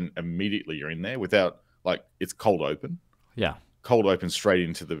comes up and immediately you're in there without like it's cold open. Yeah, cold open straight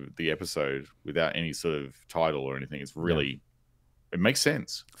into the episode without any sort of title or anything. It's really. It makes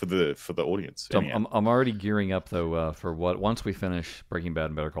sense for the audience. So I'm already gearing up though for once we finish Breaking Bad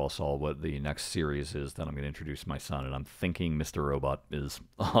and Better Call Saul, what the next series is. Then I'm going to introduce my son, and I'm thinking Mr. Robot is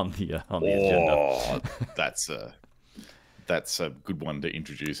on the agenda. That's a good one to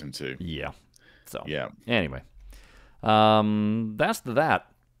introduce him to. Yeah. So yeah. Anyway, that's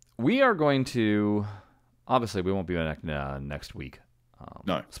that. We are going to obviously we won't be back next week.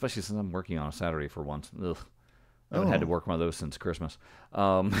 No, especially since I'm working on a Saturday for once. Ugh. Haven't had to work one of those since Christmas.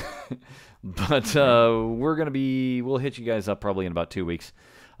 But we'll hit you guys up probably in about 2 weeks.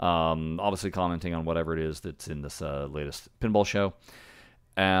 Obviously commenting on whatever it is that's in this latest pinball show.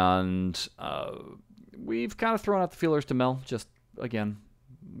 And we've kind of thrown out the feelers to Mel. Just, again,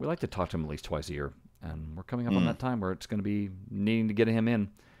 we like to talk to him at least twice a year. And we're coming up on that time where it's going to be needing to get him in.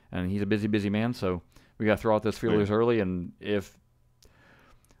 And he's a busy man, so we got to throw out those feelers early. And if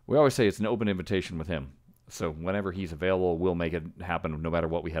we always say it's an open invitation with him. So whenever he's available, we'll make it happen no matter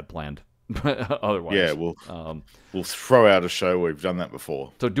what we had planned. Otherwise. Yeah, we'll throw out a show. We've done that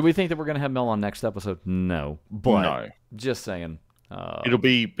before. So do we think that we're going to have Mel on next episode? No. But no. Just saying. It'll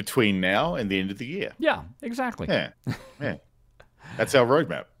be between now and the end of the year. Yeah, exactly. Yeah. That's our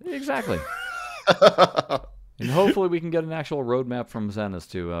roadmap. Exactly. And hopefully we can get an actual roadmap from Zen as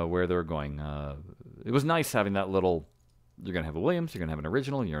to where they're going. It was nice having that little, you're going to have a Williams, you're going to have an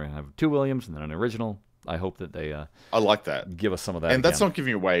original, you're going to have 2 Williams, and then an original. I hope that they I like that. Give us some of that. And again. that's not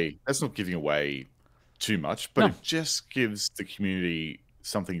giving away too much, but it just gives the community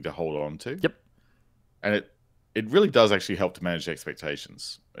something to hold on to. Yep. And it really does actually help to manage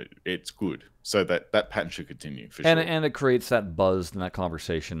expectations. It's good. So that pattern should continue for sure. And it creates that buzz and that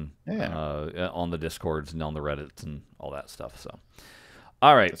conversation on the Discords and on the Reddits and all that stuff. So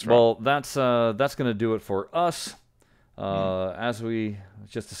all right. Well, that's going to do it for us. As we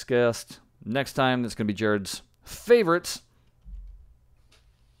just discussed, next time it's going to be Jared's favorites.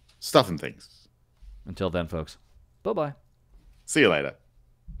 Stuff and things. Until then, folks. Bye-bye. See you later.